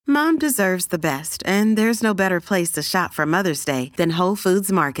Mom deserves the best, and there's no better place to shop for Mother's Day than Whole Foods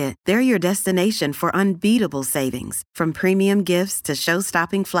Market. They're your destination for unbeatable savings, from premium gifts to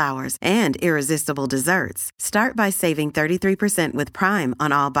show-stopping flowers and irresistible desserts. Start by saving 33% with Prime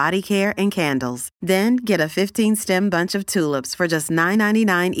on all body care and candles. Then get a 15-stem bunch of tulips for just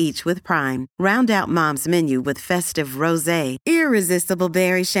 $9.99 each with Prime. Round out Mom's menu with festive rosé, irresistible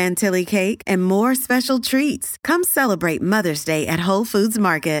berry chantilly cake, and more special treats. Come celebrate Mother's Day at Whole Foods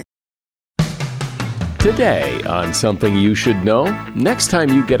Market. Today on Something You Should Know, next time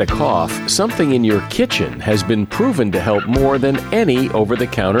you get a cough, something in your kitchen has been proven to help more than any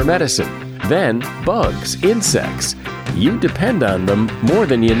over-the-counter medicine. Then, bugs, insects. You depend on them more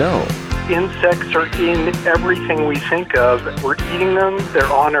than you know. Insects are in everything we think of. We're eating them, they're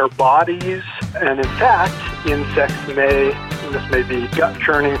on our bodies, and in fact, insects this may be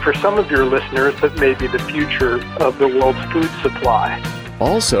gut-churning for some of your listeners, but may be the future of the world's food supply.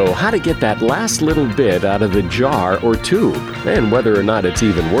 Also, how to get that last little bit out of the jar or tube, and whether or not it's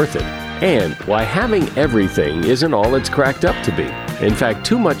even worth it. And why having everything isn't all it's cracked up to be. In fact,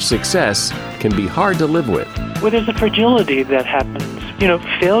 too much success can be hard to live with. Well, there's a fragility that happens.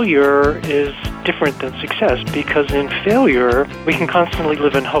 Failure is different than success because in failure, we can constantly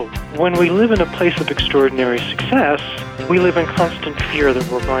live in hope. When we live in a place of extraordinary success, we live in constant fear that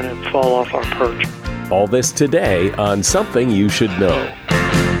we're going to fall off our perch. All this today on Something You Should Know.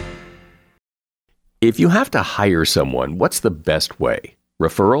 If you have to hire someone, what's the best way?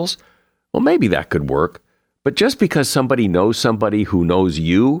 Referrals? Well, maybe that could work. But just because somebody knows somebody who knows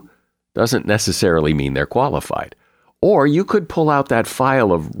you doesn't necessarily mean they're qualified. Or you could pull out that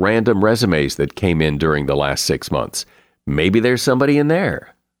file of random resumes that came in during the last 6 months. Maybe there's somebody in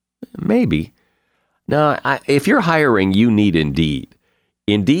there. Maybe. Now, if you're hiring, you need Indeed.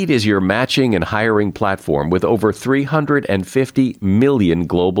 Indeed is your matching and hiring platform with over 350 million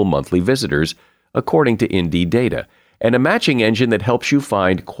global monthly visitors, according to Indeed data, and a matching engine that helps you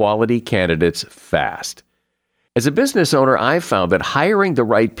find quality candidates fast. As a business owner, I've found that hiring the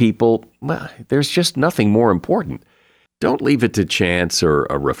right people, there's just nothing more important. Don't leave it to chance or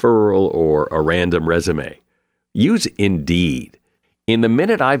a referral or a random resume. Use Indeed. In the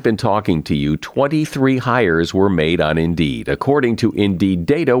minute I've been talking to you, 23 hires were made on Indeed, according to Indeed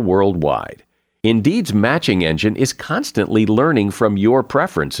data worldwide. Indeed's matching engine is constantly learning from your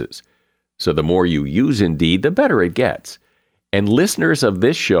preferences. So the more you use Indeed, the better it gets. And listeners of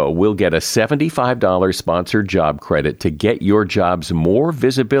this show will get a $75 sponsored job credit to get your jobs more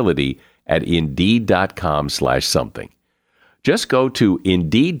visibility at Indeed.com/something. Just go to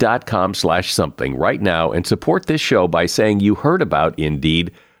Indeed.com/something right now and support this show by saying you heard about Indeed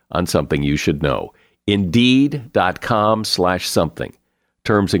on Something You Should Know. Indeed.com/something.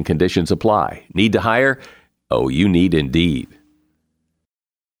 Terms and conditions apply. Need to hire? Oh, you need Indeed.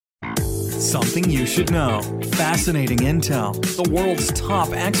 Something you should know. Fascinating intel, the world's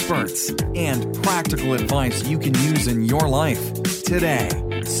top experts, and practical advice you can use in your life. Today,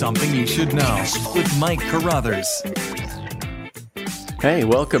 Something You Should Know with Mike Carruthers. Hey,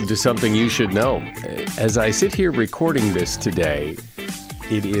 welcome to Something You Should Know. As I sit here recording this today,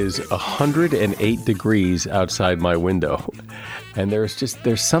 it is 108 degrees outside my window. And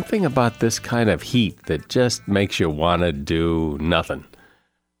there's something about this kind of heat that just makes you want to do nothing.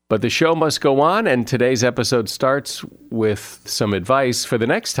 But the show must go on, and today's episode starts with some advice for the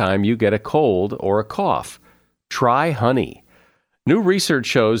next time you get a cold or a cough. Try honey. New research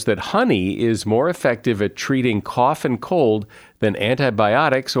shows that honey is more effective at treating cough and cold than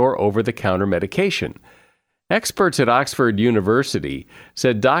antibiotics or over-the-counter medication. Experts at Oxford University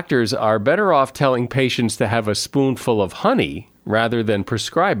said doctors are better off telling patients to have a spoonful of honey rather than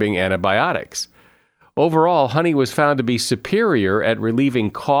prescribing antibiotics. Overall, honey was found to be superior at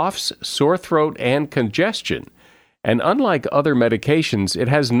relieving coughs, sore throat, and congestion. And unlike other medications, it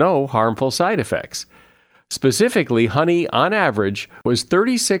has no harmful side effects. Specifically, honey, on average, was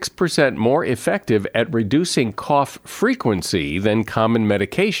 36% more effective at reducing cough frequency than common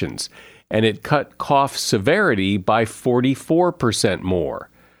medications, and it cut cough severity by 44% more.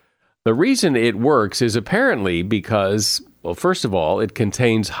 The reason it works is apparently because, well, first of all, it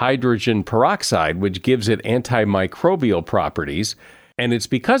contains hydrogen peroxide, which gives it antimicrobial properties, and it's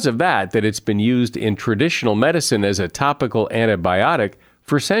because of that it's been used in traditional medicine as a topical antibiotic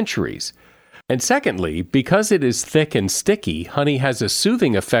for centuries. And secondly, because it is thick and sticky, honey has a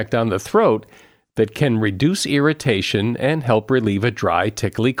soothing effect on the throat that can reduce irritation and help relieve a dry,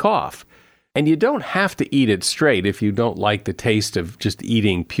 tickly cough. And you don't have to eat it straight if you don't like the taste of just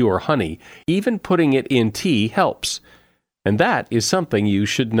eating pure honey. Even putting it in tea helps. And that is something you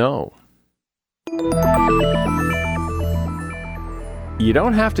should know. You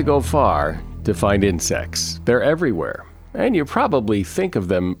don't have to go far to find insects. They're everywhere, and you probably think of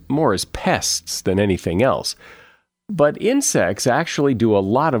them more as pests than anything else. But insects actually do a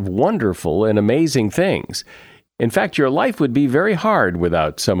lot of wonderful and amazing things. In fact, your life would be very hard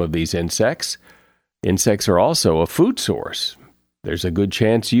without some of these insects. Insects are also a food source. There's a good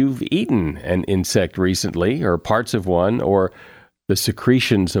chance you've eaten an insect recently, or parts of one, or the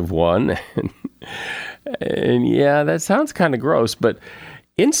secretions of one. And yeah, that sounds kind of gross, but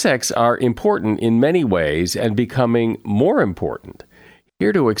insects are important in many ways and becoming more important.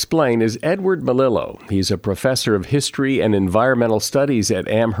 Here to explain is Edward Melillo. He's a professor of history and environmental studies at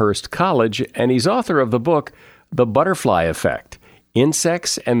Amherst College, and he's author of the book, The Butterfly Effect: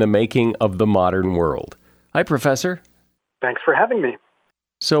 Insects and the Making of the Modern World. Hi, Professor. Thanks for having me.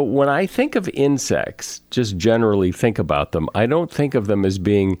 So when I think of insects, just generally think about them, I don't think of them as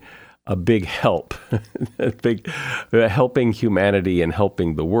being a big help, helping humanity and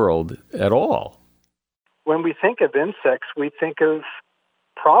helping the world at all. When we think of insects, we think of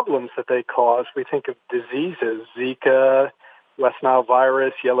problems that they cause. We think of diseases, Zika, West Nile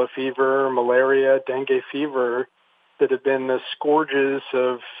virus, yellow fever, malaria, dengue fever, that have been the scourges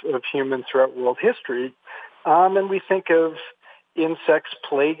of humans throughout world history. And we think of insects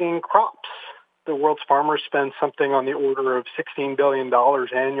plaguing crops. The world's farmers spend something on the order of $16 billion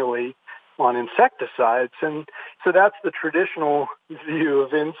annually on insecticides. And so that's the traditional view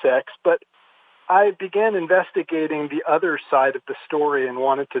of insects. But I began investigating the other side of the story and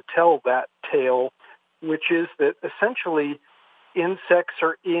wanted to tell that tale, which is that essentially insects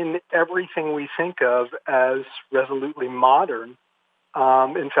are in everything we think of as resolutely modern.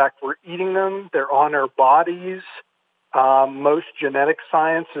 In fact, we're eating them. They're on our bodies. Most genetic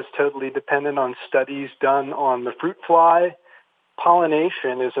science is totally dependent on studies done on the fruit fly.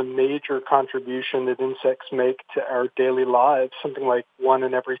 Pollination is a major contribution that insects make to our daily lives. Something like 1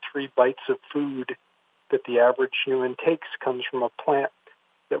 in every 3 bites of food that the average human takes comes from a plant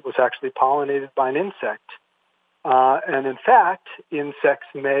that was actually pollinated by an insect. And in fact, insects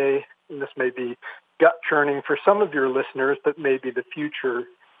may, and this may be gut-churning for some of your listeners, but may be the future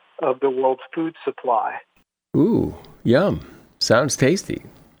of the world's food supply. Ooh, yum. Sounds tasty.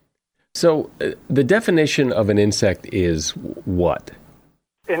 So the definition of an insect is what?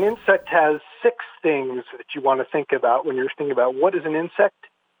 An insect has 6 things that you want to think about when you're thinking about what is an insect.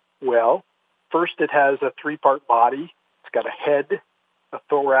 Well, first it has a 3-part body. It's got a head, a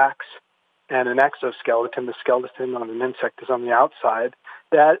thorax, and an exoskeleton. The skeleton on an insect is on the outside.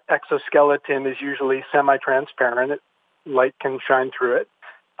 That exoskeleton is usually semi-transparent. Light can shine through it.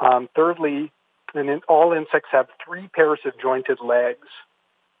 Thirdly, all insects have 3 pairs of jointed legs.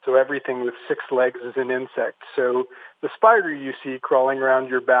 So everything with 6 legs is an insect. So the spider you see crawling around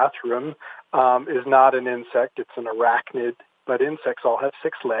your bathroom is not an insect. It's an arachnid. But insects all have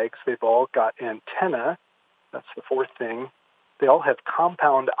 6 legs. They've all got antennae. That's the 4th thing. They all have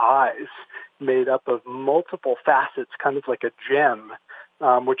compound eyes made up of multiple facets, kind of like a gem,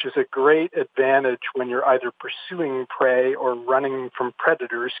 which is a great advantage when you're either pursuing prey or running from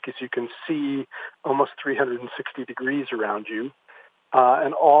predators, because you can see almost 360 degrees around you.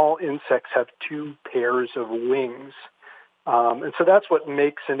 And all insects have 2 pairs of wings. And so that's what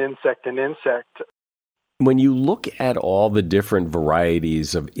makes an insect an insect. When you look at all the different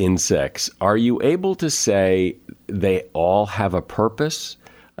varieties of insects, are you able to say they all have a purpose?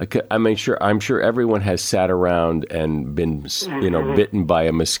 I'm sure everyone has sat around and been, bitten by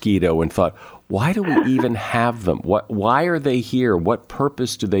a mosquito and thought, why do we even have them? Why are they here? What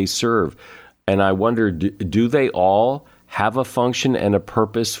purpose do they serve? And I wonder, do they all have a function and a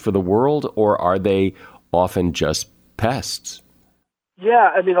purpose for the world, or are they often just pests?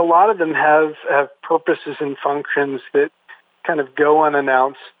 Yeah, I mean, a lot of them have purposes and functions that kind of go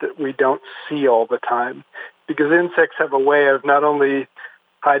unannounced that we don't see all the time, because insects have a way of not only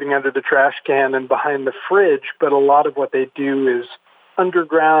hiding under the trash can and behind the fridge, but a lot of what they do is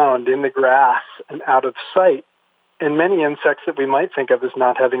underground, in the grass, and out of sight. And many insects that we might think of as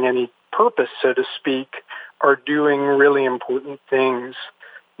not having any purpose, so to speak, are doing really important things,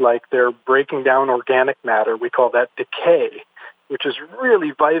 like they're breaking down organic matter. We call that decay, which is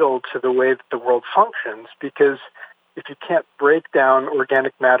really vital to the way that the world functions, because if you can't break down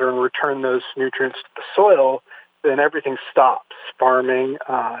organic matter and return those nutrients to the soil, then everything stops. Farming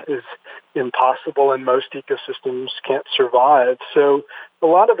is impossible, and most ecosystems can't survive. So a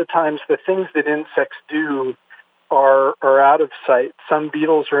lot of the times the things that insects do are out of sight. Some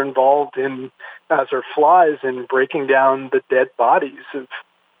beetles are involved in, as are flies, in breaking down the dead bodies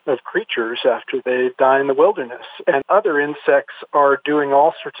of creatures after they die in the wilderness. And other insects are doing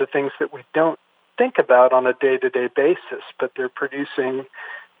all sorts of things that we don't think about on a day-to-day basis, but they're producing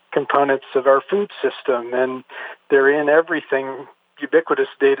components of our food system, and they're in everything, ubiquitous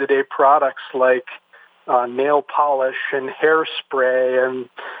day-to-day products like nail polish and hairspray, and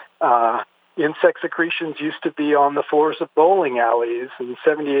insect secretions used to be on the floors of bowling alleys, and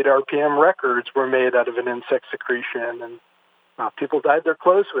 78 RPM records were made out of an insect secretion, and people dyed their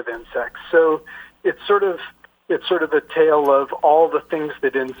clothes with insects. So it's sort of a tale of all the things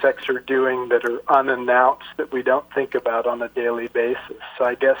that insects are doing that are unannounced that we don't think about on a daily basis. So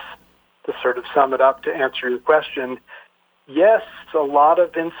I guess to sort of sum it up, to answer your question, yes, a lot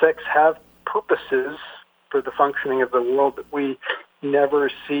of insects have purposes for the functioning of the world that we never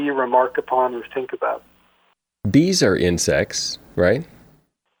see, remark upon, or think about. Bees are insects, right?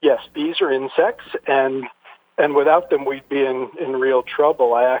 Yes, bees are insects, and without them we'd be in real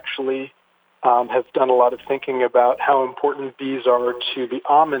trouble. I actually have done a lot of thinking about how important bees are to the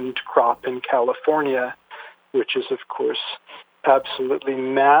almond crop in California, which is, of course, absolutely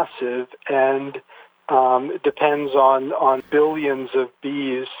massive, and it depends on billions of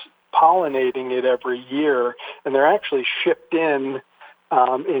bees pollinating it every year, and they're actually shipped in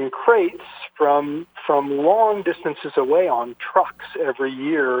crates from long distances away on trucks every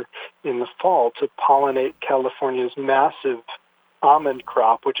year in the fall to pollinate California's massive almond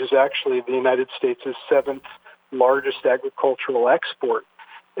crop, which is actually the United States' 7th largest agricultural export.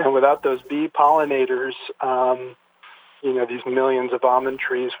 And without those bee pollinators, these millions of almond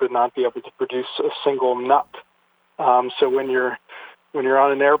trees would not be able to produce a single nut. So when you're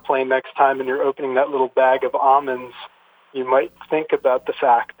on an airplane next time and you're opening that little bag of almonds, you might think about the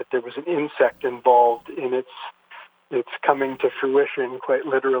fact that there was an insect involved in its coming to fruition, quite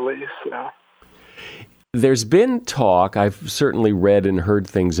literally. So. There's been talk, I've certainly read and heard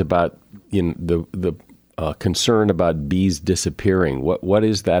things about the concern about bees disappearing. What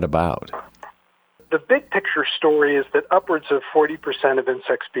is that about? The big picture story is that upwards of 40% of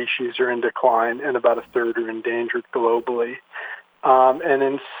insect species are in decline and about a third are endangered globally. And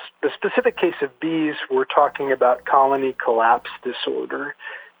in the specific case of bees, we're talking about colony collapse disorder,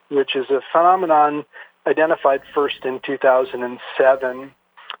 which is a phenomenon identified first in 2007.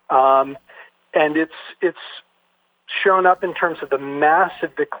 And it's shown up in terms of the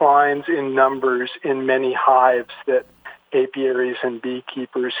massive declines in numbers in many hives that apiaries and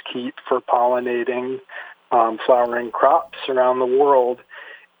beekeepers keep for pollinating flowering crops around the world.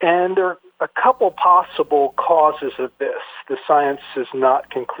 And there are a couple possible causes of this. The science is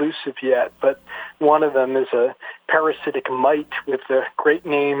not conclusive yet, but one of them is a parasitic mite with the great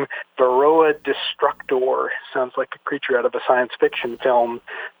name Varroa destructor. Sounds like a creature out of a science fiction film,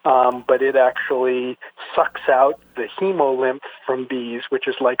 but it actually sucks out the hemolymph from bees, which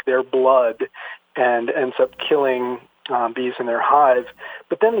is like their blood, and ends up killing bees in their hive.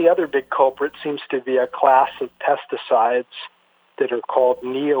 But then the other big culprit seems to be a class of pesticides that are called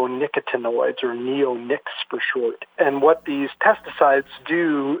neonicotinoids, or neonics for short. And what these pesticides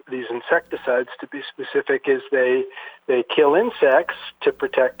do, these insecticides to be specific, is they kill insects to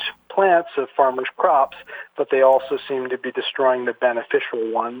protect plants of farmers' crops, but they also seem to be destroying the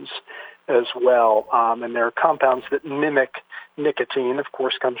beneficial ones as well. And there are compounds that mimic nicotine, of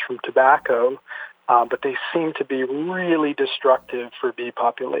course, comes from tobacco, but they seem to be really destructive for bee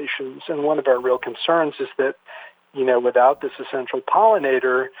populations. And one of our real concerns is that without this essential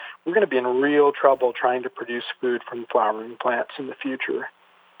pollinator, we're going to be in real trouble trying to produce food from flowering plants in the future.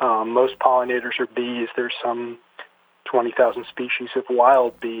 Most pollinators are bees. There's some 20,000 species of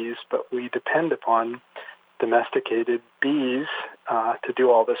wild bees, but we depend upon domesticated bees to do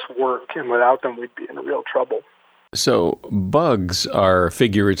all this work, and without them, we'd be in real trouble. So bugs are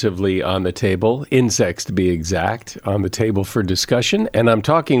figuratively on the table, insects to be exact, on the table for discussion. And I'm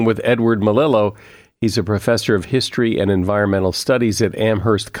talking with Edward Melillo. He's a professor of history and environmental studies at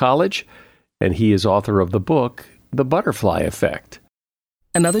Amherst College, and he is author of the book, The Butterfly Effect.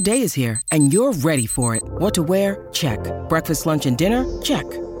 Another day is here, and you're ready for it. What to wear? Check. Breakfast, lunch, and dinner? Check.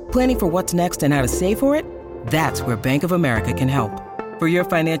 Planning for what's next and how to save for it? That's where Bank of America can help. For your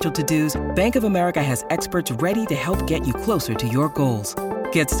financial to-dos, Bank of America has experts ready to help get you closer to your goals.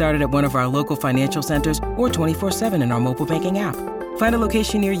 Get started at one of our local financial centers or 24/7 in our mobile banking app. Find a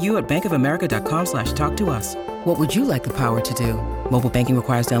location near you at bankofamerica.com/talktous. What would you like the power to do? Mobile banking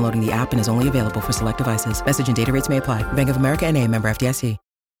requires downloading the app and is only available for select devices. Message and data rates may apply. Bank of America N.A., member FDIC.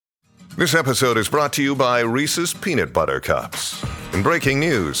 This episode is brought to you by Reese's Peanut Butter Cups. In breaking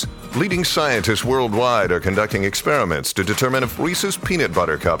news, leading scientists worldwide are conducting experiments to determine if Reese's Peanut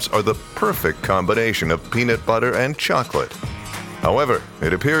Butter Cups are the perfect combination of peanut butter and chocolate. However,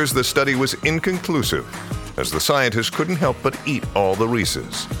 it appears the study was inconclusive, as the scientists couldn't help but eat all the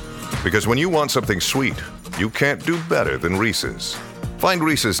Reese's. Because when you want something sweet, you can't do better than Reese's. Find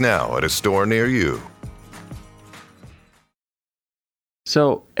Reese's now at a store near you.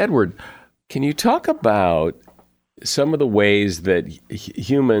 So, Edward, can you talk about some of the ways that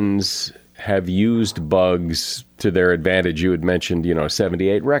humans have used bugs to their advantage? You had mentioned,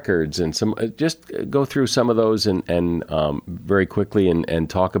 78 records, and some. Just go through some of those and very quickly and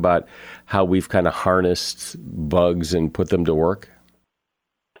talk about how we've kind of harnessed bugs and put them to work.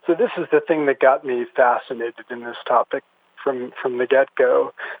 So this is the thing that got me fascinated in this topic from the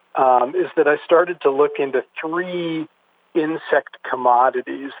get-go, is that I started to look into three insect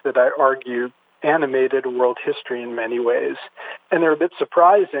commodities that I argue animated world history in many ways. And they're a bit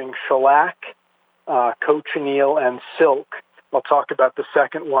surprising: shellac, cochineal, and silk. I'll talk about the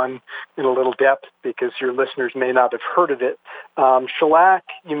second one in a little depth because your listeners may not have heard of it. Shellac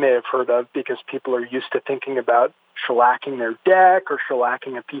you may have heard of because people are used to thinking about shellacking their deck or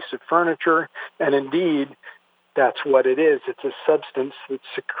shellacking a piece of furniture. And indeed, that's what it is. It's a substance that's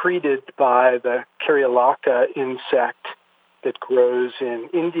secreted by the Caryolaca insect that grows in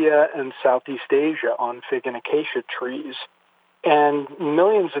India and Southeast Asia on fig and acacia trees. And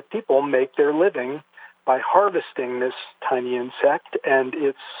millions of people make their living by harvesting this tiny insect and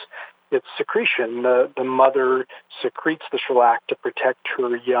its secretion. The mother secretes the shellac to protect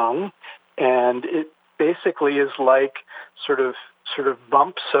her young, and it basically is like sort of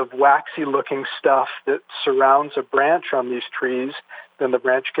bumps of waxy-looking stuff that surrounds a branch on these trees. Then the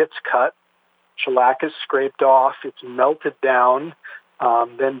branch gets cut, shellac is scraped off, it's melted down,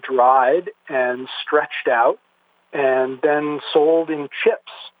 then dried and stretched out, and then sold in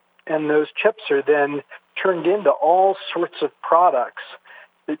chips. And those chips are then turned into all sorts of products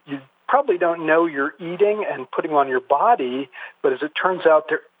that you probably don't know you're eating and putting on your body, but as it turns out,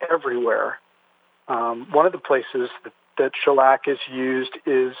 they're everywhere. One of the places that shellac is used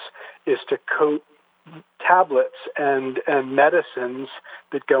is to coat tablets and medicines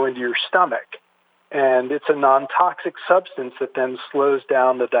that go into your stomach. And it's a non-toxic substance that then slows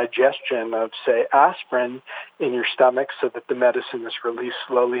down the digestion of, say, aspirin in your stomach so that the medicine is released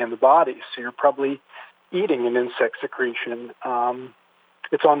slowly in the body. So you're probably eating an insect secretion.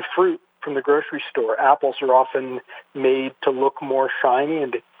 It's on fruit from the grocery store. Apples are often made to look more shiny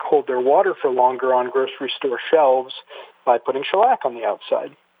and to hold their water for longer on grocery store shelves by putting shellac on the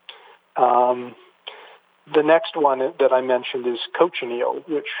outside. The next one that I mentioned is cochineal,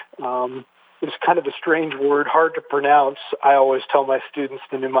 which is kind of a strange word, hard to pronounce. I always tell my students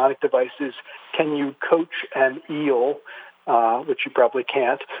the mnemonic device is, can you coach an eel? Which you probably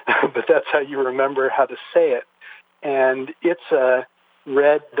can't, but that's how you remember how to say it. And it's a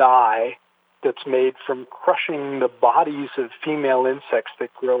red dye that's made from crushing the bodies of female insects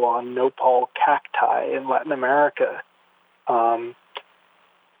that grow on nopal cacti in Latin America. And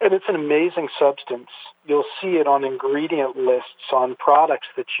it's an amazing substance. You'll see it on ingredient lists on products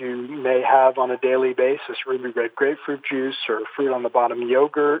that you may have on a daily basis, ruby red grapefruit juice or fruit on the bottom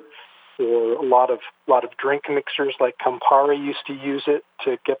yogurt, or a lot of drink mixers like Campari used to use it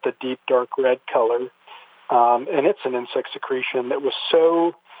to get the deep dark red color. And it's an insect secretion that was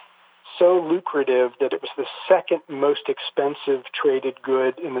so lucrative that it was the second most expensive traded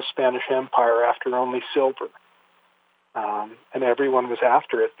good in the Spanish Empire after only silver. And everyone was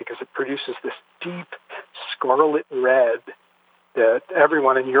after it because it produces this deep scarlet red that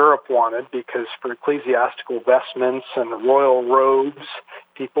everyone in Europe wanted, because for ecclesiastical vestments and royal robes,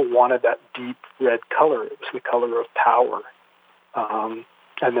 people wanted that deep red color. It was the color of power.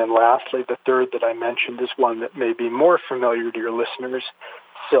 And then lastly, the third that I mentioned is one that may be more familiar to your listeners,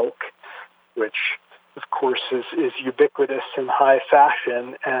 silk, which of course is ubiquitous in high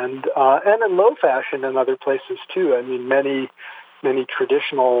fashion and in low fashion in other places too. I mean, many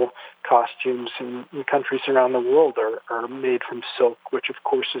traditional costumes in countries around the world are made from silk, which of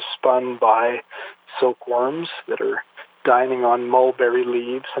course is spun by silkworms that are dining on mulberry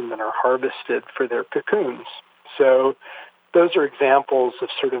leaves and then are harvested for their cocoons. So those are examples of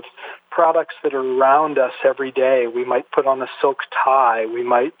sort of products that are around us every day. We might put on a silk tie. We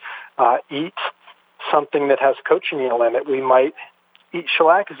might eat something that has cochineal in it. We might eat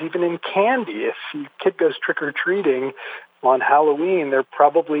shellac is even in candy. If your kid goes trick-or-treating on Halloween, they're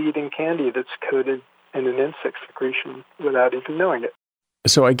probably eating candy that's coated in an insect secretion without even knowing it.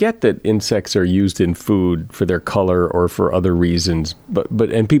 So I get that insects are used in food for their color or for other reasons, but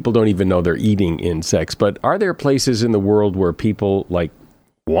and people don't even know they're eating insects. But are there places in the world where people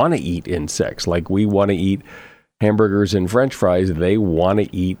want to eat insects? Like we want to eat hamburgers and French fries, they want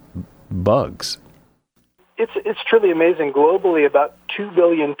to eat bugs. It's truly amazing. Globally, about 2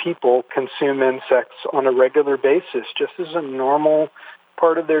 billion people consume insects on a regular basis, just as a normal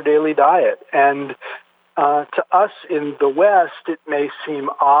part of their daily diet. And to us in the West, it may seem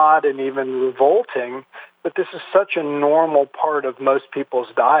odd and even revolting, but this is such a normal part of most people's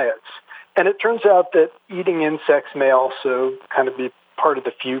diets. And it turns out that eating insects may also kind of be part of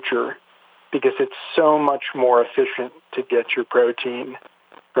the future because it's so much more efficient to get your protein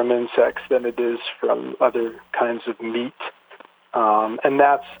from insects than it is from other kinds of meat. And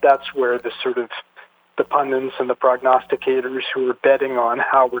that's where the pundits and the prognosticators who are betting on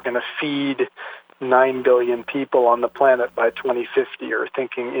how we're going to feed 9 billion people on the planet by 2050 are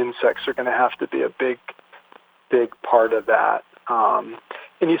thinking insects are going to have to be a big part of that.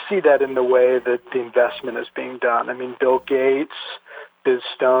 And you see that in the way that the investment is being done. I mean, Bill Gates, Biz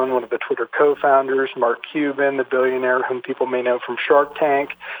Stone, one of the Twitter co-founders, Mark Cuban, the billionaire whom people may know from Shark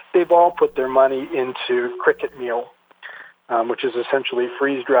Tank, they've all put their money into cricket meal, which is essentially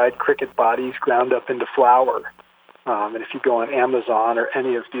freeze-dried cricket bodies ground up into flour. And if you go on Amazon or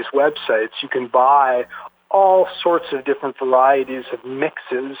any of these websites, you can buy all sorts of different varieties of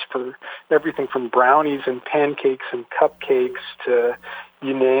mixes for everything from brownies and pancakes and cupcakes to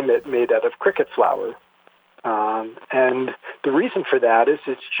you name it, made out of cricket flour. And the reason for that is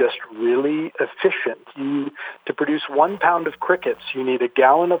it's just really efficient. To produce 1 pound of crickets, you need a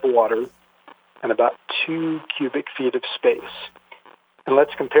gallon of water and about 2 cubic feet of space. And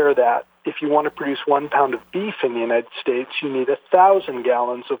let's compare that. If you want to produce 1 pound of beef in the United States, you need 1,000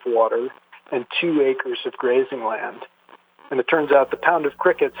 gallons of water and 2 acres of grazing land. And it turns out the pound of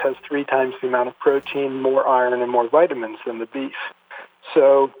crickets has 3 times the amount of protein, more iron, and more vitamins than the beef.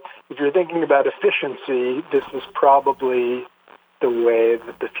 So if you're thinking about efficiency, this is probably the way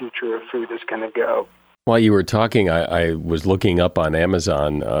that the future of food is going to go. While you were talking, I was looking up on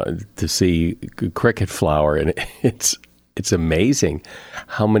Amazon to see cricket flour, and it's amazing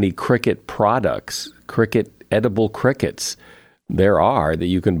how many cricket products, edible crickets, there are that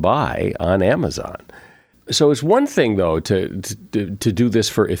you can buy on Amazon. So it's one thing, though, to do this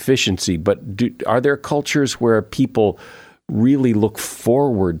for efficiency, but are there cultures where people really look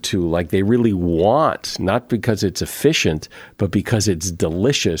forward to, like they really want, not because it's efficient, but because it's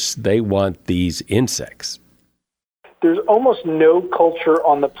delicious, they want these insects? There's almost no culture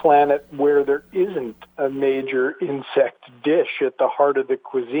on the planet where there isn't a major insect dish at the heart of the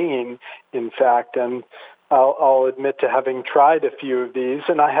cuisine, in fact. And I'll admit to having tried a few of these,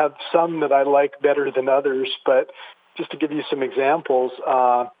 and I have some that I like better than others. But just to give you some examples,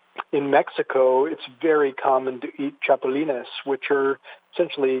 in Mexico, it's very common to eat chapulines, which are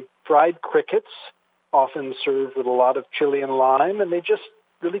essentially fried crickets, often served with a lot of chili and lime, and they just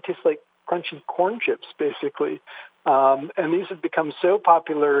really taste like crunchy corn chips, basically. And these have become so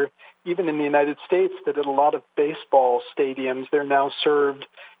popular, even in the United States, that at a lot of baseball stadiums, they're now served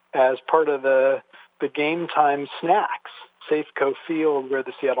as part of the game time snacks. Safeco Field, where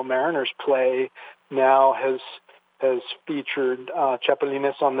the Seattle Mariners play, now has featured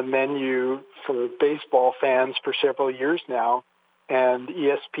chapulines on the menu for baseball fans for several years now. And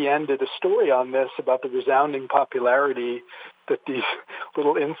ESPN did a story on this about the resounding popularity that these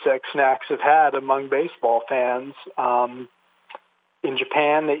little insect snacks have had among baseball fans. In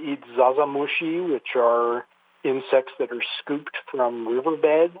Japan, they eat zazamushi, which are insects that are scooped from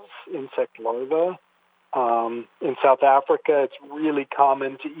riverbeds, insect larvae. In South Africa, it's really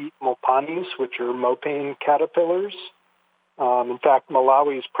common to eat mopanis, which are mopane caterpillars. In fact,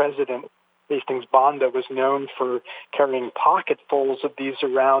 Malawi's president, Hastings Banda, was known for carrying pocketfuls of these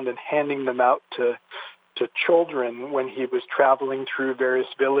around and handing them out to children when he was traveling through various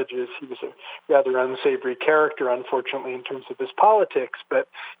villages. He was a rather unsavory character, unfortunately, in terms of his politics, but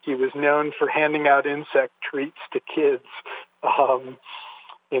he was known for handing out insect treats to kids.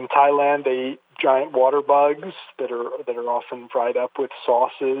 In Thailand, they eat giant water bugs that are often fried up with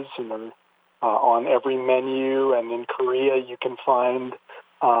sauces and are on every menu. And in Korea, you can find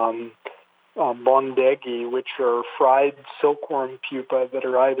bondegi, which are fried silkworm pupa that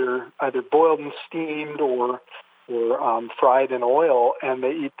are either boiled and steamed or fried in oil, and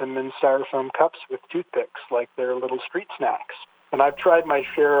they eat them in styrofoam cups with toothpicks like they're little street snacks. And I've tried my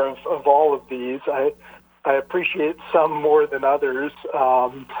share of all of these. I appreciate some more than others,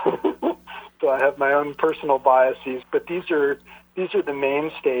 so I have my own personal biases. But these are the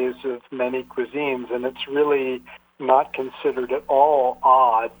mainstays of many cuisines, and it's really not considered at all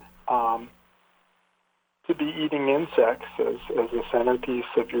odd to be eating insects as a centerpiece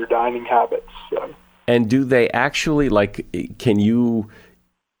of your dining habits. So. And do they actually, can you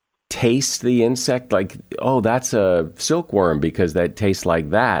taste the insect? Like, oh, that's a silkworm because that tastes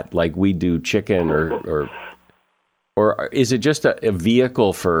like that, like we do chicken or is it just a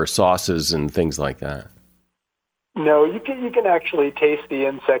vehicle for sauces and things like that? No, you can actually taste the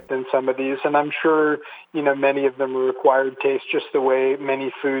insect in some of these, and I'm sure, many of them are acquired taste, just the way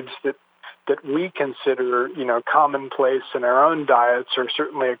many foods that we consider, commonplace in our own diets are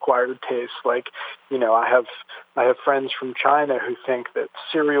certainly acquired tastes. Like, I have friends from China who think that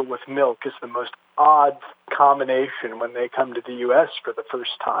cereal with milk is the most odd combination when they come to the U.S. for the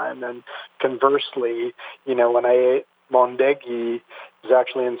first time. And conversely, when I ate mondegi, is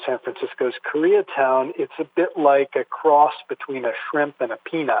actually in San Francisco's Koreatown, it's a bit like a cross between a shrimp and a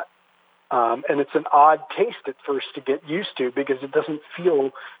peanut. And it's an odd taste at first to get used to because it doesn't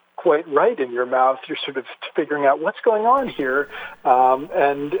feel quite right in your mouth. You're sort of figuring out what's going on here.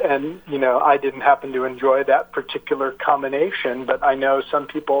 And I didn't happen to enjoy that particular combination, but I know some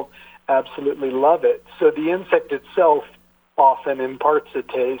people absolutely love it. So the insect itself often imparts a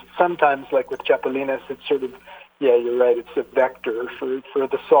taste. Sometimes, like with chapulines, it's sort of, yeah, you're right, it's a vector for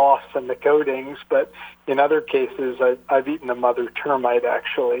the sauce and the coatings. But in other cases, I've eaten a mother termite,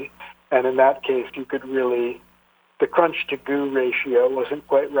 actually. And in that case, you could really, the crunch to goo ratio wasn't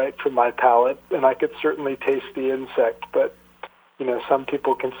quite right for my palate, and I could certainly taste the insect. But, some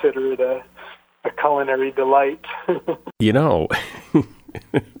people consider it a culinary delight.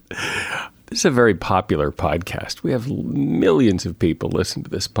 This is a very popular podcast. We have millions of people listen to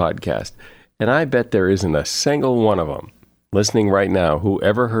this podcast. And I bet there isn't a single one of them listening right now who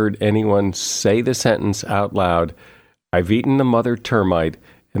ever heard anyone say the sentence out loud, I've eaten a mother termite,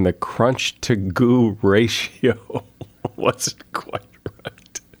 and the crunch to goo ratio wasn't quite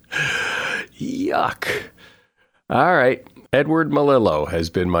right. Yuck. All right. Edward Melillo has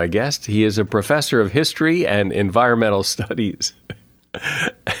been my guest. He is a professor of history and environmental studies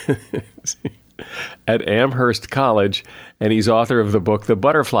at Amherst College, and he's author of the book, The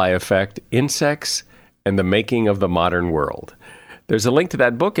Butterfly Effect, Insects and the Making of the Modern World. There's a link to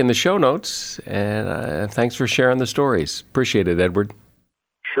that book in the show notes, and thanks for sharing the stories. Appreciate it, Edward.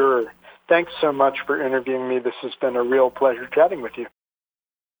 Sure. Thanks so much for interviewing me. This has been a real pleasure chatting with you.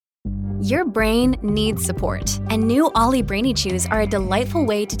 Your brain needs support, and new Ollie Brainy Chews are a delightful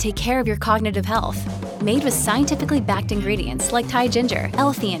way to take care of your cognitive health. Made with scientifically backed ingredients like Thai ginger,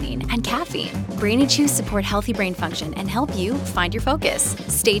 L-theanine, and caffeine, Brainy Chews support healthy brain function and help you find your focus,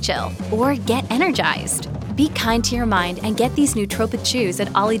 stay chill, or get energized. Be kind to your mind and get these nootropic chews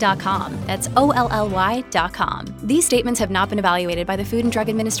at ollie.com. That's OLLY.com. These statements have not been evaluated by the Food and Drug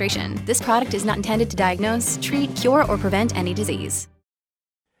Administration. This product is not intended to diagnose, treat, cure, or prevent any disease.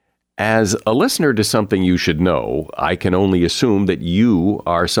 As a listener to Something You Should Know, I can only assume that you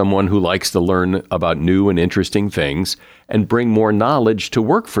are someone who likes to learn about new and interesting things and bring more knowledge to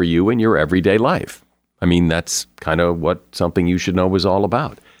work for you in your everyday life. I mean, that's kind of what Something You Should Know is all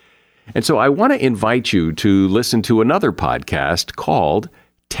about. And so I want to invite you to listen to another podcast called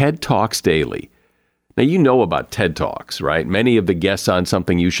TED Talks Daily. Now, you know about TED Talks, right? Many of the guests on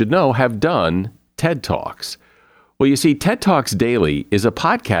Something You Should Know have done TED Talks. Well, you see, TED Talks Daily is a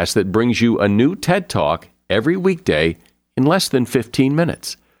podcast that brings you a new TED Talk every weekday in less than 15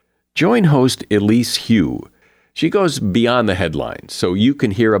 minutes. Join host Elise Hu. She goes beyond the headlines so you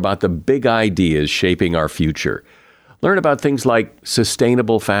can hear about the big ideas shaping our future. Learn about things like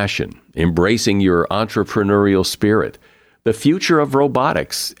sustainable fashion, embracing your entrepreneurial spirit, the future of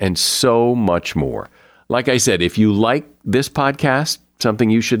robotics, and so much more. Like I said, if you like this podcast, Something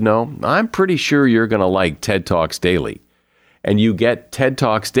You Should Know, I'm pretty sure you're going to like TED Talks Daily. And you get TED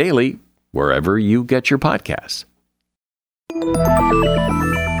Talks Daily wherever you get your podcasts.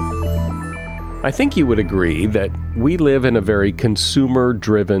 I think you would agree that we live in a very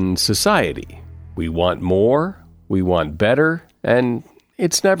consumer-driven society. We want more, we want better, and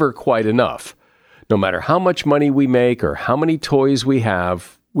it's never quite enough. No matter how much money we make or how many toys we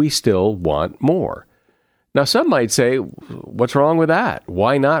have, we still want more. Now, some might say, what's wrong with that?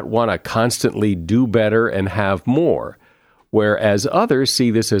 Why not want to constantly do better and have more? Whereas others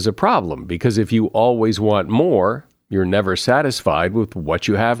see this as a problem, because if you always want more, you're never satisfied with what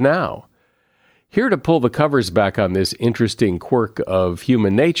you have now. Here to pull the covers back on this interesting quirk of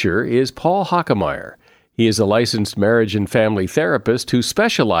human nature is Paul Hockemeyer. He is a licensed marriage and family therapist who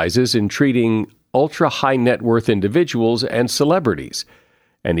specializes in treating ultra-high net worth individuals and celebrities.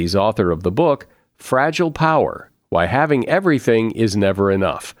 And he's author of the book, Fragile Power, Why Having Everything is Never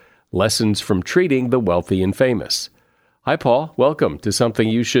Enough. Lessons from Treating the Wealthy and Famous. Hi, Paul. Welcome to Something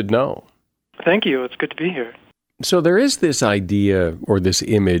You Should Know. Thank you. It's good to be here. So there is this idea or this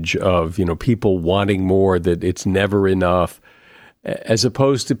image of, people wanting more, that it's never enough, as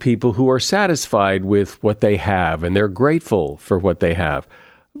opposed to people who are satisfied with what they have and they're grateful for what they have.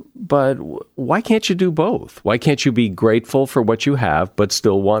 But why can't you do both? Why can't you be grateful for what you have but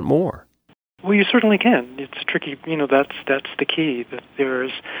still want more? Well, you certainly can. It's a tricky, that's the key, that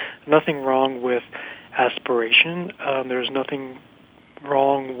there's nothing wrong with aspiration. There's nothing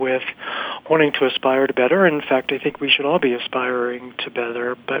wrong with wanting to aspire to better. In fact, I think we should all be aspiring to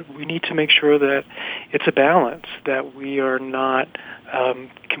better, but we need to make sure that it's a balance, that we are not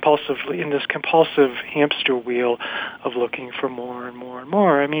compulsively in this compulsive hamster wheel of looking for more and more and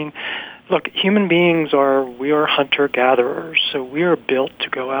more. I mean, look, human beings we are hunter-gatherers, so we are built to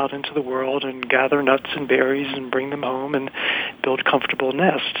go out into the world and gather nuts and berries and bring them home and build comfortable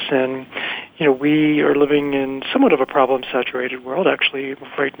nests. And, we are living in somewhat of a problem-saturated world, actually,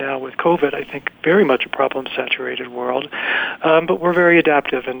 right now with COVID, I think very much a problem-saturated world. But we're very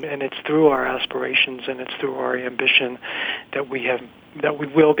adaptive, and it's through our aspirations and it's through our ambition that we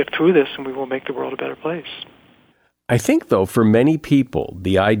will get through this and we will make the world a better place. I think, though, for many people,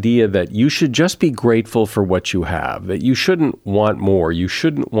 the idea that you should just be grateful for what you have, that you shouldn't want more, you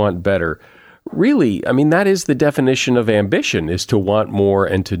shouldn't want better, really, I mean, that is the definition of ambition, is to want more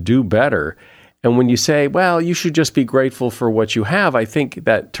and to do better. And when you say, well, you should just be grateful for what you have, I think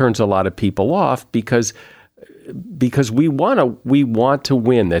that turns a lot of people off because we want to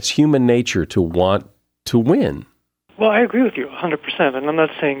win. That's human nature, to want to win. Well, I agree with you 100%, and I'm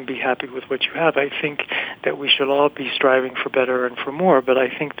not saying be happy with what you have. I think that we should all be striving for better and for more, but I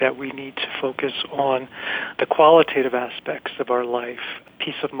think that we need to focus on the qualitative aspects of our life,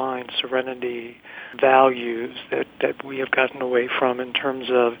 peace of mind, serenity, values that we have gotten away from in terms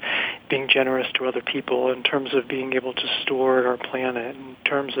of being generous to other people, in terms of being able to store our planet, in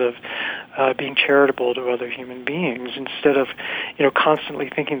terms of being charitable to other human beings, instead of constantly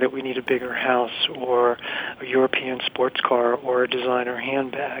thinking that we need a bigger house or a European sports car or a designer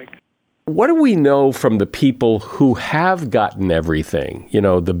handbag. What do we know from the people who have gotten everything?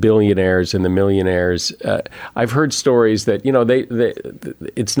 The billionaires and the millionaires. I've heard stories that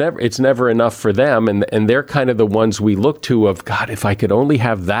it's never enough for them, and they're kind of the ones we look to of, God, if I could only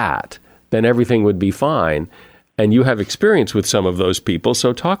have that, then everything would be fine. And you have experience with some of those people,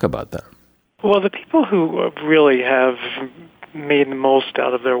 so talk about them. Well, the people who really have made the most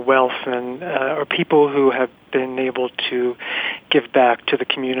out of their wealth and are people who have been able to give back to the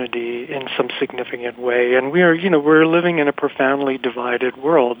community in some significant way. And we're living in a profoundly divided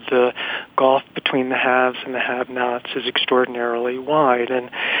world. The gulf between the haves and the have-nots is extraordinarily wide.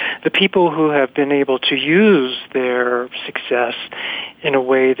 And the people who have been able to use their success in a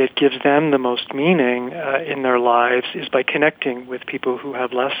way that gives them the most meaning in their lives is by connecting with people who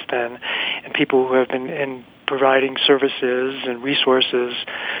have less than, and people who have been providing services and resources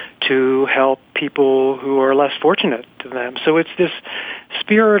to help people who are less fortunate to them. So it's this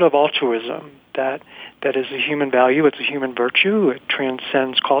spirit of altruism that is a human value, it's a human virtue, it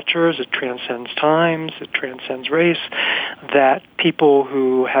transcends cultures, it transcends times, it transcends race, that people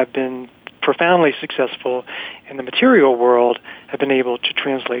who have been profoundly successful in the material world have been able to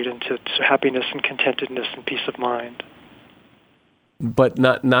translate into happiness and contentedness and peace of mind. But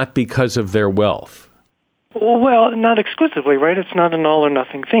not because of their wealth. Well, not exclusively, right? It's not an all or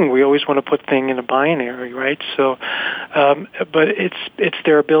nothing thing. We always want to put things in a binary, right? So, but it's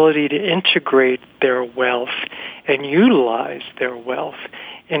their ability to integrate their wealth and utilize their wealth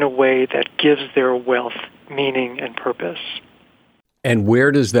in a way that gives their wealth meaning and purpose. And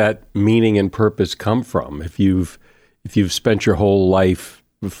where does that meaning and purpose come from? If you've spent your whole life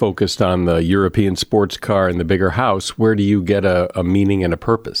focused on the European sports car and the bigger house, where do you get a meaning and a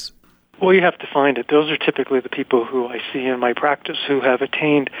purpose? Well, you have to find it. Those are typically the people who I see in my practice who have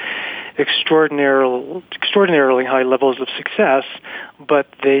attained extraordinarily high levels of success, but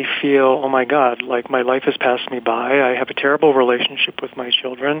they feel, oh my God, like my life has passed me by. I have a terrible relationship with my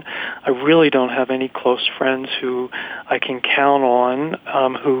children. I really don't have any close friends who I can count on,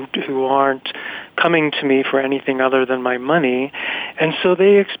 who aren't coming to me for anything other than my money. And so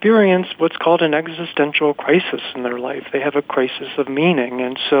they experience what's called an existential crisis in their life. They have a crisis of meaning.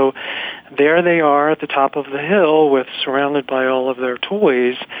 And so there they are at the top of the hill surrounded by all of their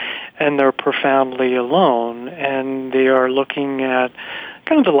toys, and they're profoundly alone. And they are looking at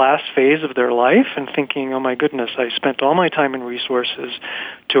kind of the last phase of their life and thinking, oh my goodness, I spent all my time and resources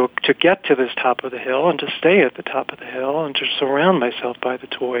to get to this top of the hill and to stay at the top of the hill and to surround myself by the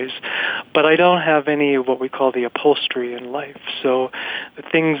toys. But I don't have any of what we call the upholstery in life. So the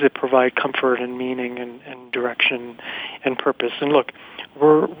things that provide comfort and meaning and direction and purpose. And look,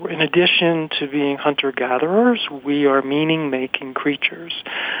 we're, in addition to being hunter-gatherers, we are meaning-making creatures.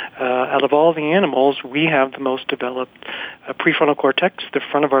 Out of all the animals, we have the most developed prefrontal cortex, the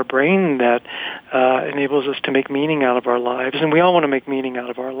front of our brain that enables us to make meaning out of our lives. And we all want to make meaning out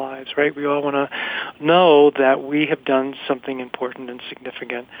of our lives, right? We all want to know that we have done something important and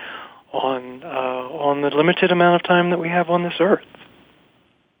significant on the limited amount of time that we have on this earth.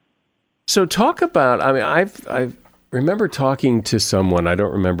 So talk about, I mean, I remember talking to someone, I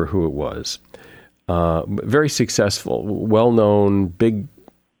don't remember who it was, very successful, well-known, big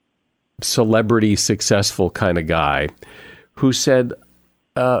celebrity, successful kind of guy, who said,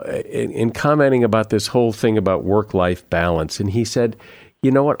 in commenting about this whole thing about work-life balance, and he said,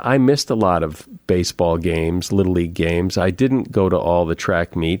 you know what, I missed a lot of baseball games, Little League games. I didn't go to all the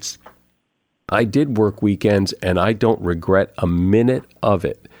track meets. I did work weekends, and I don't regret a minute of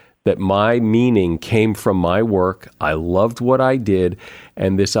it. That my meaning came from my work. I loved what I did.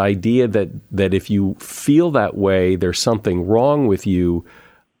 And this idea that if you feel that way, there's something wrong with you,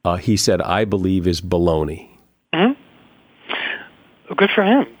 he said, I believe is baloney. Mm-hmm. Well, good for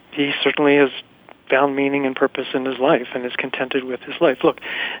him. He certainly has found meaning and purpose in his life and is contented with his life. Look,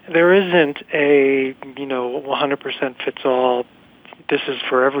 there isn't a, 100% fits all, this is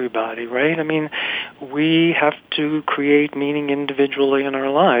for everybody, right? I mean, we have to create meaning individually in our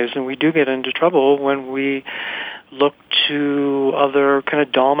lives, and we do get into trouble when we look to other kind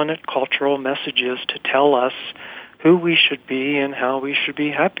of dominant cultural messages to tell us who we should be and how we should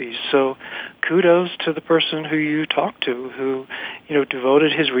be happy. So kudos to the person who you talked to, who,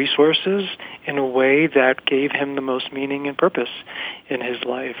 devoted his resources in a way that gave him the most meaning and purpose in his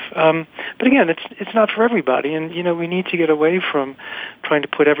life. But again, it's not for everybody, and, we need to get away from trying to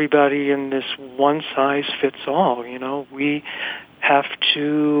put everybody in this one-size-fits-all. We have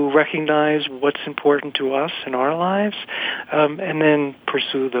to recognize what's important to us in our lives, and then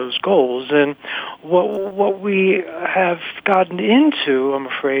pursue those goals. And what we have gotten into, I'm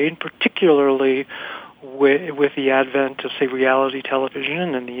afraid, particularly with the advent of, say, reality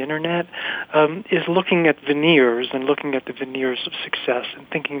television and the internet, is looking at veneers and looking at the veneers of success and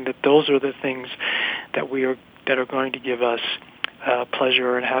thinking that those are the things that are going to give us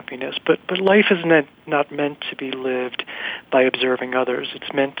pleasure and happiness. But life is not meant to be lived by observing others.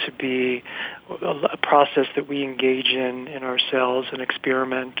 It's meant to be a process that we engage in ourselves and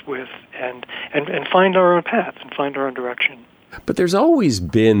experiment with and find our own path and find our own direction. But there's always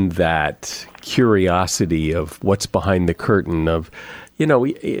been that curiosity of what's behind the curtain of,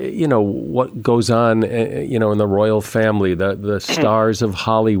 what goes on, in the royal family, the stars of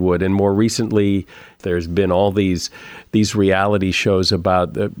Hollywood. And more recently, there's been all these reality shows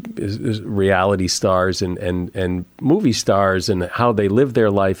about the reality stars and movie stars and how they live their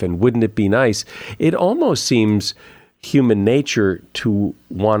life. And wouldn't it be nice? It almost seems human nature to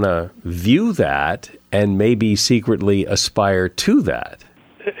want to view that and maybe secretly aspire to that.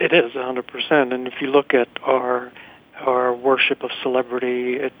 It is 100%. And if you look at our worship of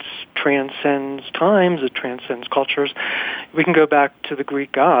celebrity, it transcends times, it transcends cultures. We can go back to the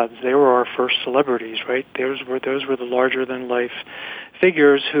Greek gods. They were our first celebrities, right? Those were the larger-than-life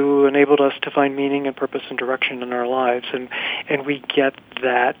figures who enabled us to find meaning and purpose and direction in our lives, and we get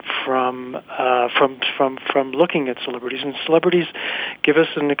that from looking at celebrities. And celebrities give us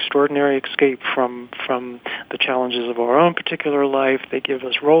an extraordinary escape from the challenges of our own particular life. They give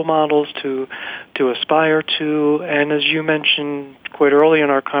us role models to aspire to, and as you mentioned quite early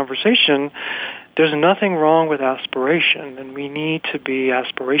in our conversation, there's nothing wrong with aspiration, and we need to be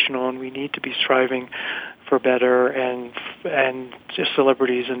aspirational, and we need to be striving for better, and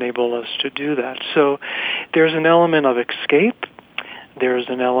celebrities enable us to do that. So there's an element of escape, there's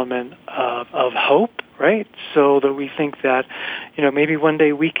an element of hope, right? So that we think that, maybe one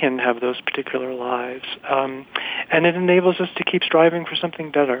day we can have those particular lives. And it enables us to keep striving for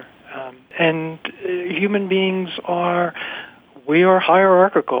something better. And human beings we are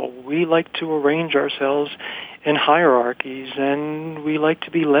hierarchical. We like to arrange ourselves in hierarchies, and we like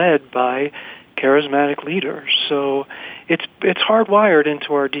to be led by charismatic leaders. So it's hardwired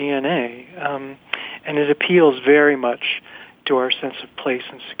into our DNA, and it appeals very much to our sense of place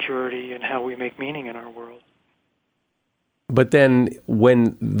and security and how we make meaning in our world. But then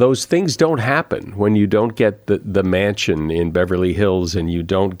when those things don't happen, when you don't get the mansion in Beverly Hills and you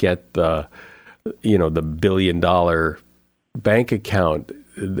don't get the $1 billion bank account,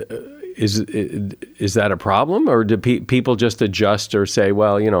 is that a problem? Or do people just adjust or say,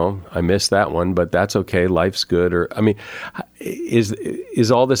 well, I missed that one, but that's okay, life's good? Or, I mean,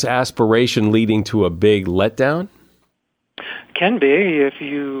 is all this aspiration leading to a big letdown? Can be if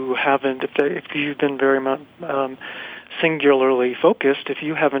you've been very much singularly focused, if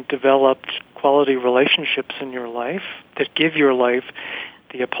you haven't developed quality relationships in your life that give your life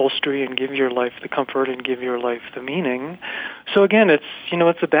the upholstery and give your life the comfort and give your life the meaning. So again, it's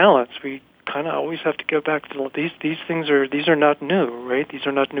a balance. We kind of always have to go back to these things these are not new, right? These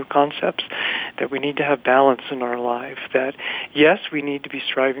are not new concepts. That we need to have balance in our life. That yes, we need to be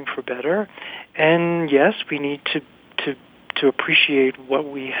striving for better, and yes, we need to appreciate what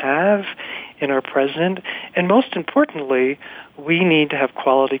we have in our present, and most importantly, we need to have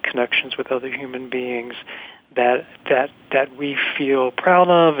quality connections with other human beings that we feel proud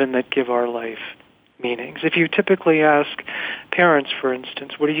of and that give our life meanings. If you typically ask parents, for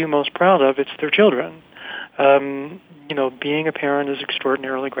instance, what are you most proud of? It's their children. Being a parent is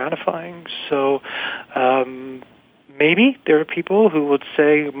extraordinarily gratifying. So maybe there are people who would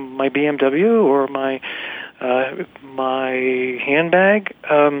say my BMW or my handbag,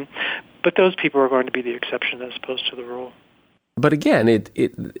 but those people are going to be the exception as opposed to the rule. But again,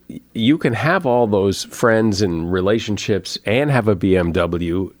 you can have all those friends and relationships and have a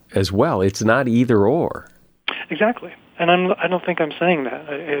BMW as well. It's not either or. Exactly, and I don't think I'm saying that.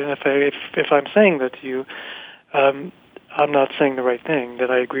 And if I'm saying that to you, I'm not saying the right thing.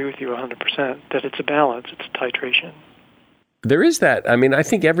 That I agree with you 100%. That it's a balance. It's a titration. There is that. I mean, I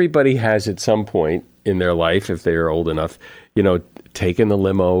think everybody has at some point in their life, if they are old enough, taken the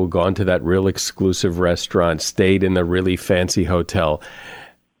limo, gone to that real exclusive restaurant, stayed in the really fancy hotel.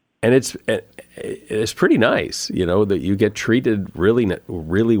 And it's pretty nice, that you get treated really,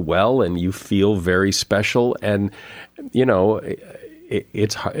 really well and you feel very special. And,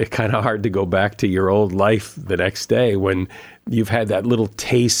 it's kind of hard to go back to your old life the next day when you've had that little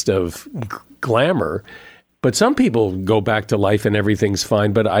taste of glamour. But some people go back to life and everything's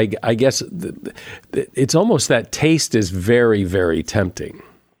fine. But I guess it's almost that taste is very, very tempting.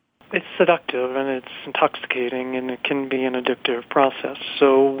 It's seductive and it's intoxicating and it can be an addictive process.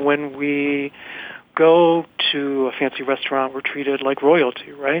 So when we go to a fancy restaurant, we're treated like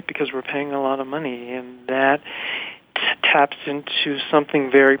royalty, right? Because we're paying a lot of money, and that taps into something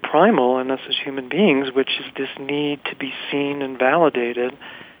very primal in us as human beings, which is this need to be seen and validated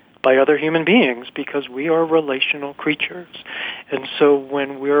by other human beings, because we are relational creatures. And so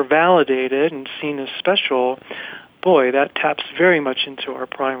when we're validated and seen as special, boy, that taps very much into our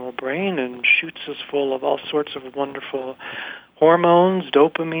primal brain and shoots us full of all sorts of wonderful hormones,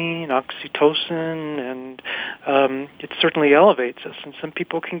 dopamine, oxytocin, and it certainly elevates us. And some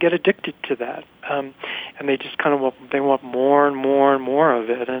people can get addicted to that, and they just kind of want more and more and more of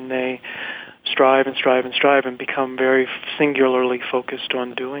it, and they strive and strive and strive and become very singularly focused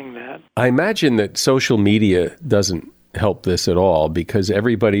on doing that. I imagine that social media doesn't help this at all, because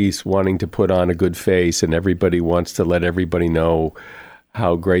everybody's wanting to put on a good face and everybody wants to let everybody know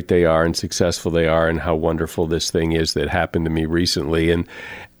how great they are and successful they are and how wonderful this thing is that happened to me recently. And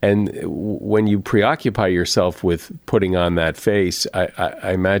when you preoccupy yourself with putting on that face,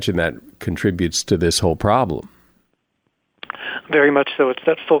 I imagine that contributes to this whole problem. Very much so. It's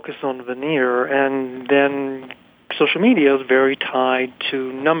that focus on the veneer, and then social media is very tied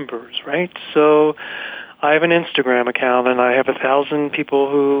to numbers, right? So I have an Instagram account and I have 1,000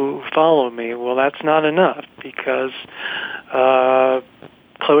 people who follow me. Well, that's not enough, because Khloe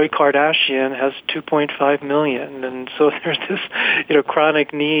Kardashian has 2.5 million, and so there's this,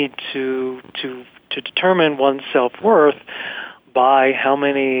 chronic need to determine one's self-worth by how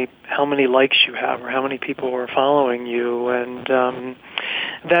many likes you have or how many people are following you, and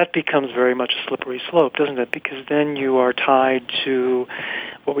that becomes very much a slippery slope, doesn't it? Because then you are tied to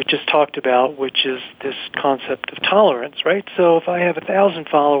what we just talked about, which is this concept of tolerance, right? So if I have 1,000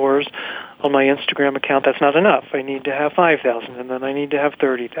 followers on my Instagram account, that's not enough. I need to have 5,000, and then I need to have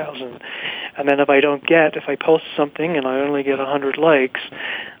 30,000. And then if I post something and I only get 100 likes,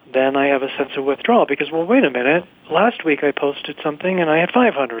 then I have a sense of withdrawal, because, well, wait a minute, last week I posted something and I had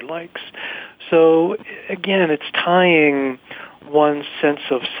 500 likes. So again, it's tying one's sense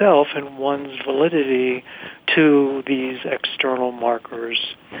of self and one's validity to these external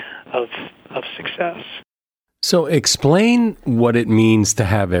markers of success. So explain what it means to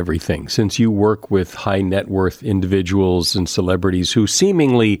have everything, since you work with high net worth individuals and celebrities who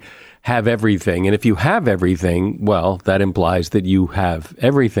seemingly have everything. And if you have everything, well, that implies that you have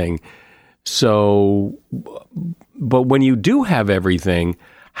everything. So, but when you do have everything,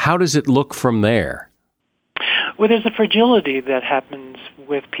 how does it look from there? Well, there's a fragility that happens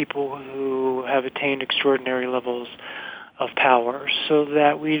with people who have attained extraordinary levels of power, so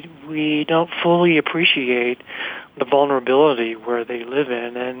that we don't fully appreciate the vulnerability where they live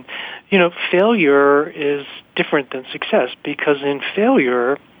in. And, failure is different than success, because in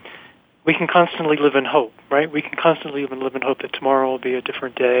failure, we can constantly live in hope, right? We can constantly live in hope that tomorrow will be a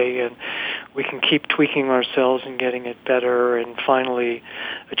different day, and we can keep tweaking ourselves and getting it better and finally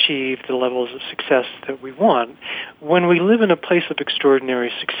achieve the levels of success that we want. When we live in a place of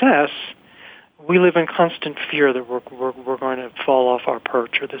extraordinary success, we live in constant fear that we're going to fall off our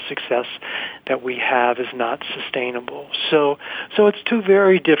perch, or the success that we have is not sustainable. So it's two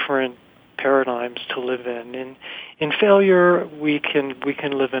very different paradigms to live in. In failure, we can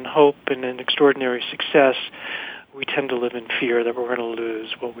live in hope, and in extraordinary success, we tend to live in fear that we're going to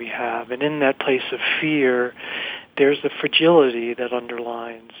lose what we have. And in that place of fear, there's the fragility that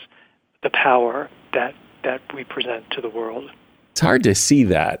underlines the power that we present to the world. It's hard to see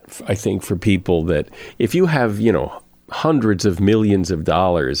that, I think, for people, that if you have, hundreds of millions of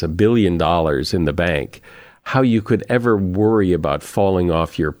dollars, $1 billion in the bank, how you could ever worry about falling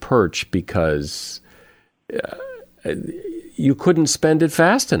off your perch because you couldn't spend it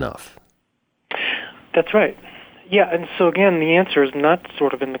fast enough. That's right. Yeah, and so again, the answer is not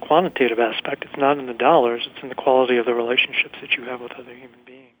sort of in the quantitative aspect. It's not in the dollars. It's in the quality of the relationships that you have with other human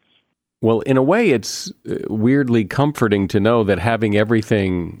beings. Well, in a way, it's weirdly comforting to know that having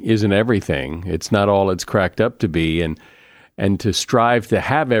everything isn't everything. It's not all it's cracked up to be. And to strive to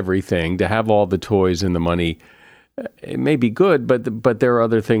have everything, to have all the toys and the money, it may be good, but there are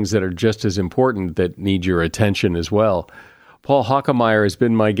other things that are just as important that need your attention as well. Paul Hockemeyer has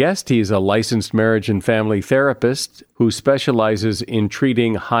been my guest. He's a licensed marriage and family therapist who specializes in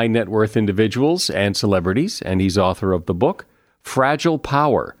treating high net worth individuals and celebrities, and he's author of the book, Fragile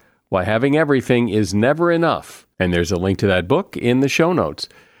Power: Why Having Everything is Never Enough. And there's a link to that book in the show notes.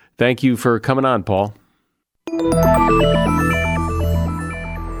 Thank you for coming on, Paul.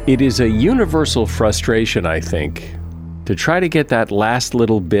 It is a universal frustration, I think, to try to get that last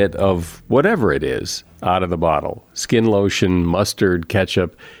little bit of whatever it is out of the bottle. Skin lotion, mustard,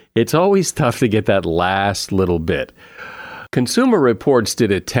 ketchup. It's always tough to get that last little bit. Consumer Reports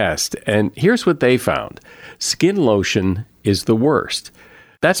did a test, and here's what they found. Skin lotion is the worst.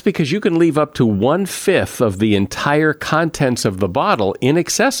 That's because you can leave up to 1/5 of the entire contents of the bottle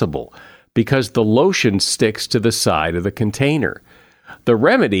inaccessible because the lotion sticks to the side of the container. The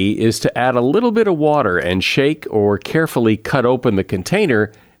remedy is to add a little bit of water and shake or carefully cut open the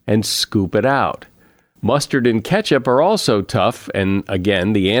container and scoop it out. Mustard and ketchup are also tough, and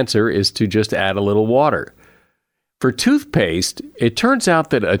again, the answer is to just add a little water. For toothpaste, it turns out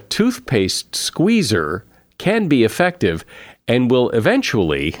that a toothpaste squeezer can be effective and will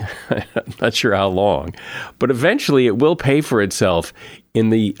eventually, I'm not sure how long, but eventually it will pay for itself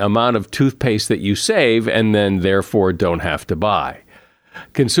in the amount of toothpaste that you save and then therefore don't have to buy.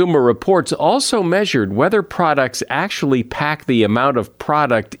 Consumer Reports also measured whether products actually pack the amount of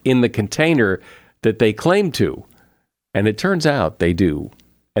product in the container that they claim to. And it turns out they do.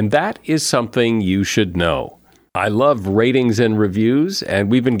 And that is something you should know. I love ratings and reviews,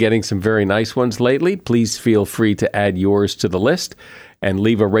 and we've been getting some very nice ones lately. Please feel free to add yours to the list and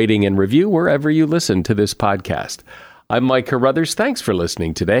leave a rating and review wherever you listen to this podcast. I'm Mike Carruthers. Thanks for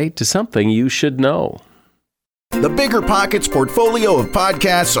listening today to Something You Should Know. The Bigger Pockets portfolio of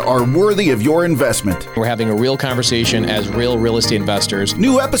podcasts are worthy of your investment. We're having a real conversation as real estate investors.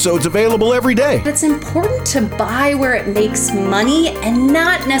 New episodes available every day. It's important to buy where it makes money and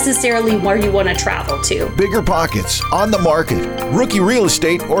not necessarily where you want to travel to. Bigger Pockets, On the Market, Rookie Real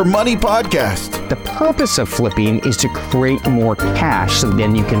Estate, or Money Podcast. The purpose of flipping is to create more cash so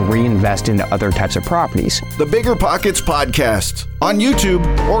then you can reinvest into other types of properties. The Bigger Pockets Podcast on YouTube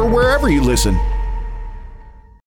or wherever you listen.